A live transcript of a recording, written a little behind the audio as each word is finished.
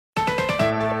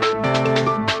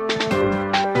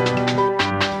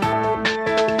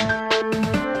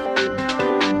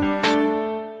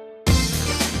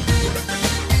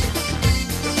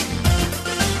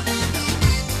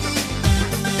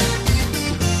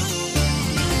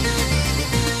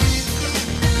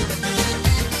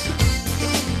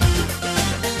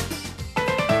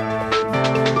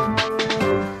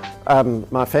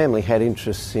My family had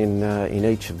interests in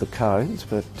each of the codes,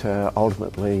 but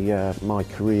ultimately my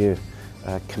career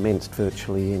commenced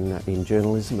virtually in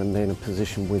journalism, and then a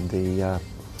position with the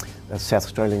South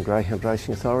Australian Greyhound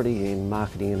Racing Authority in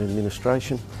marketing and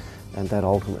administration, and that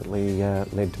ultimately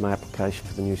led to my application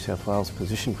for the New South Wales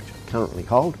position, which I currently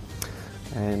hold.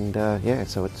 And yeah,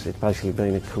 so it's basically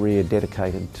been a career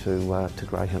dedicated to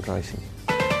greyhound racing.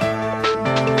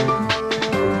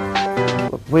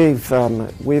 We've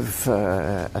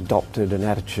adopted an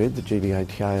attitude, the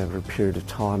GBATA, over a period of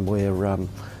time where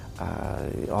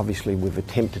obviously we've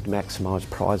attempted to maximise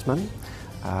prize money,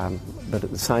 but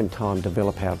at the same time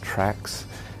develop our tracks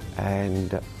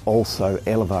and also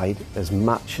elevate as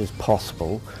much as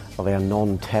possible of our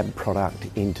non-tab product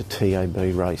into TAB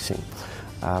racing.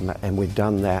 And we've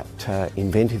done that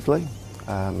inventively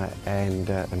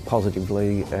and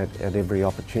positively at every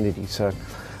opportunity. So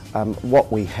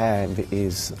what we have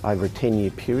is, over a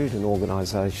 10-year period, an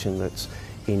organisation that's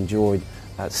enjoyed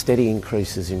steady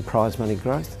increases in prize money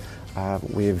growth.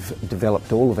 We've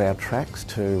developed all of our tracks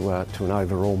to an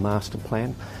overall master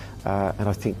plan, and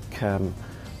I think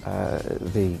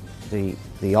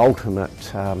the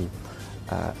ultimate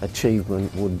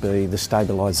achievement would be the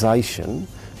stabilisation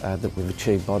that we've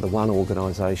achieved by the one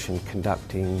organisation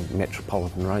conducting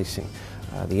metropolitan racing.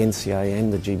 The NCA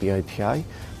and the GBATA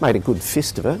made a good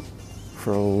fist of it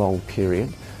for a long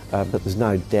period, but there's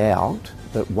no doubt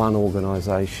that one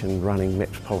organisation running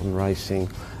metropolitan racing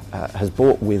has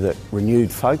brought with it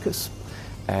renewed focus,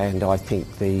 and I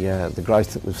think the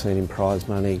growth that we've seen in prize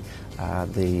money,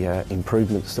 the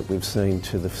improvements that we've seen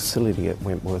to the facility at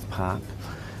Wentworth Park,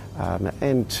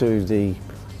 and to the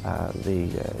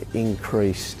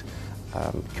increased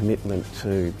commitment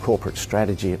to corporate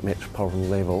strategy at metropolitan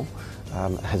level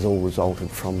has all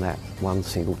resulted from that one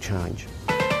single change.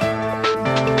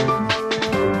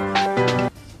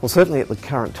 Well, certainly at the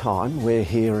current time we're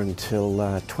here until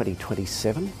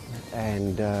 2027,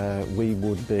 and we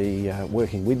would be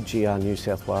working with GR New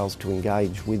South Wales to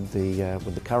engage with the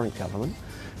current government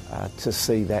to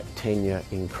see that tenure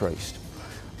increased.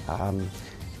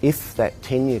 If that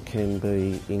tenure can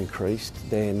be increased,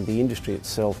 then the industry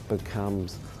itself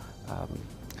becomes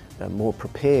more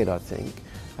prepared, I think,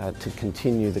 to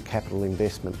continue the capital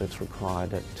investment that's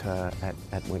required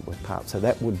at Wentworth Park. So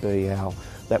that would be our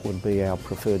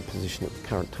preferred position at the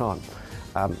current time.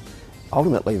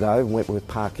 Ultimately, though, Wentworth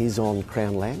Park is on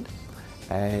Crown land,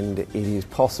 and it is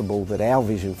possible that our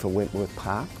vision for Wentworth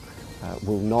Park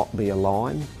will not be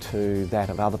aligned to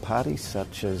that of other parties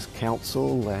such as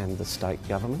council and the state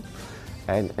government,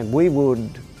 and we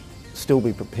would still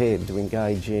be prepared to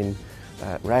engage in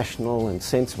rational and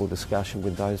sensible discussion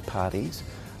with those parties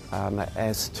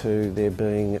as to there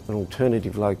being an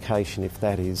alternative location if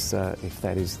that is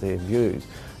their views.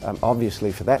 Obviously,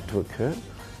 for that to occur,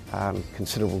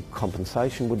 considerable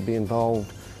compensation would be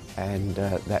involved, and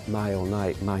that may or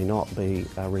may not be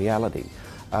a reality.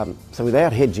 So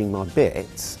without hedging my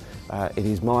bets, it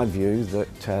is my view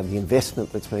that the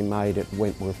investment that's been made at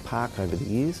Wentworth Park over the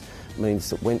years means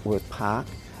that Wentworth Park,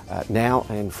 now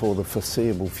and for the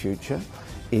foreseeable future,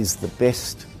 is the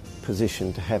best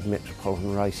position to have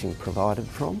metropolitan racing provided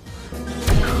from.